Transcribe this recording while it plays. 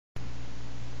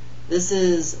This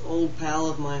is Old Pal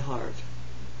of My Heart.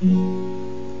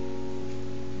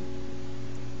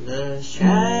 The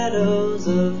shadows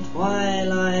of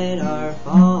twilight are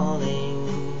falling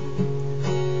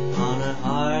on a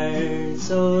heart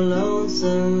so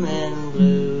lonesome and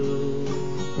blue.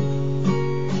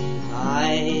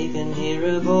 I can hear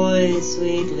a voice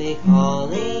sweetly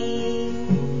calling,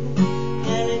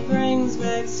 and it brings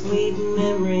back sweet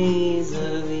memories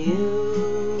of you.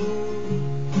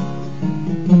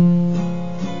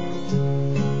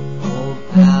 Old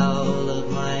pal of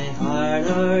my heart,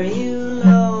 are you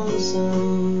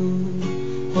lonesome?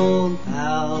 Old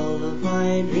pal of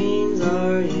my dreams,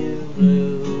 are you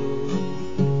blue?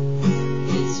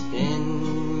 It's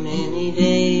been many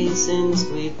days since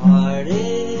we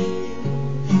parted.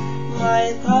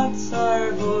 My thoughts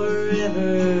are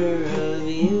forever of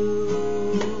you.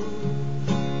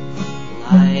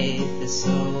 Life is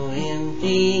so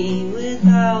empty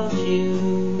without you.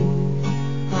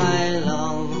 I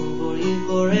long for you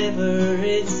forever,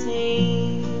 it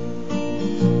seems,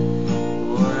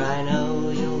 for I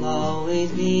know you'll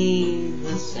always be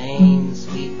the same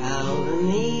sweet pal to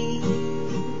me.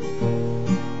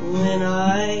 When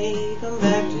I come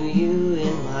back to you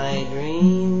in my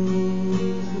dreams,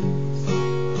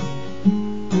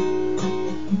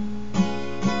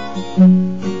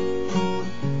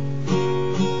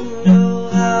 know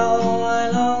how I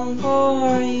long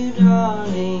for you,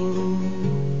 darling,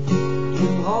 to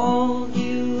hold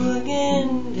you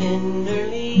again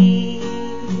tenderly,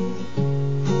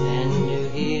 and to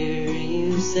hear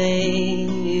you say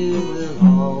you will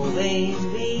always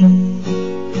be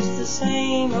just the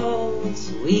same old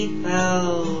sweet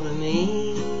pal to me.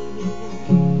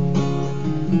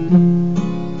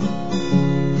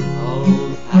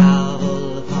 Old pal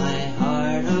of my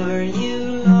heart, are you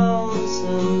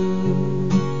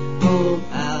lonesome? Old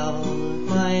pal of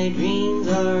my dreams,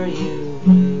 are you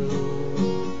blue?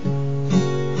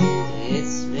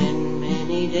 It's been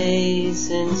many days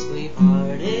since we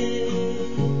parted.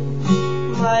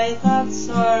 My thoughts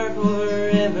are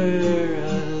forever